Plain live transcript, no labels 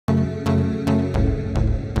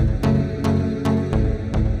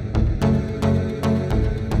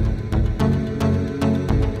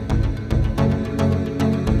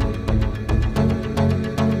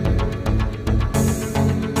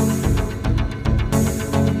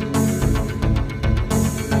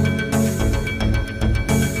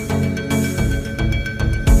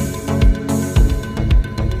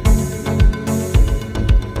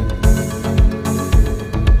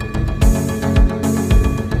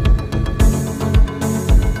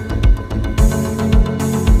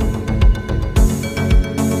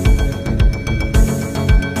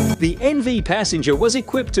NV Passenger was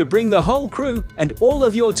equipped to bring the whole crew and all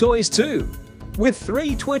of your toys too. With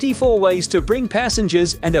 324 ways to bring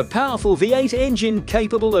passengers and a powerful V8 engine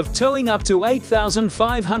capable of towing up to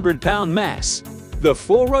 8,500 pound mass, the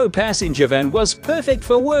 4-row passenger van was perfect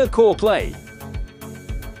for work or play.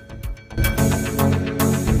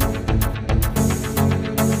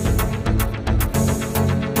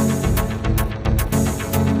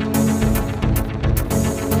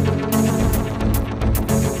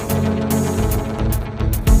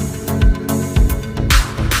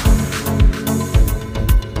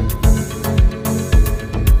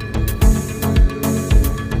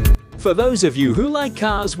 For those of you who like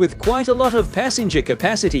cars with quite a lot of passenger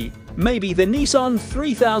capacity, maybe the Nissan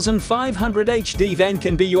 3500 HD van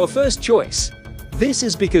can be your first choice. This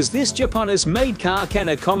is because this Japanese-made car can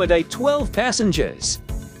accommodate 12 passengers.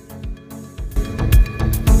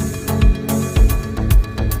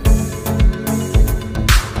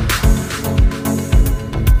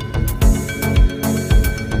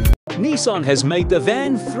 Nissan has made the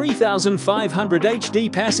NV3500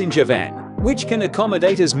 HD Passenger van, which can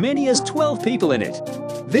accommodate as many as 12 people in it.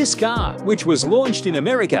 This car, which was launched in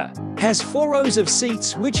America, has 4 rows of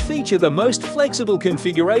seats which feature the most flexible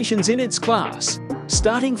configurations in its class,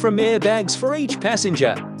 starting from airbags for each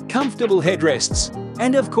passenger, comfortable headrests,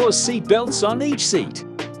 and of course seat belts on each seat.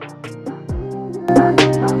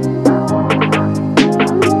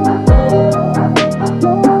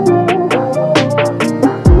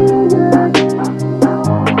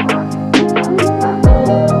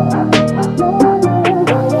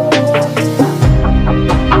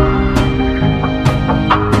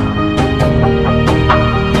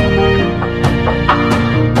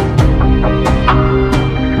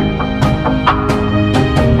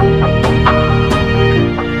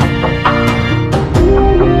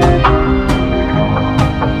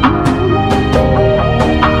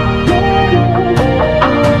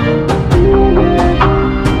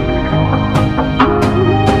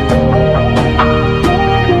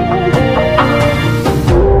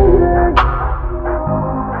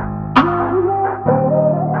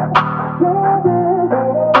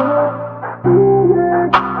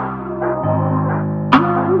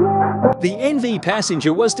 The NV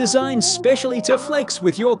Passenger was designed specially to flex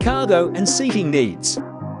with your cargo and seating needs.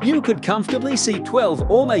 You could comfortably seat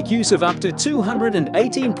 12 or make use of up to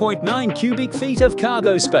 218.9 cubic feet of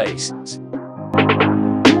cargo space.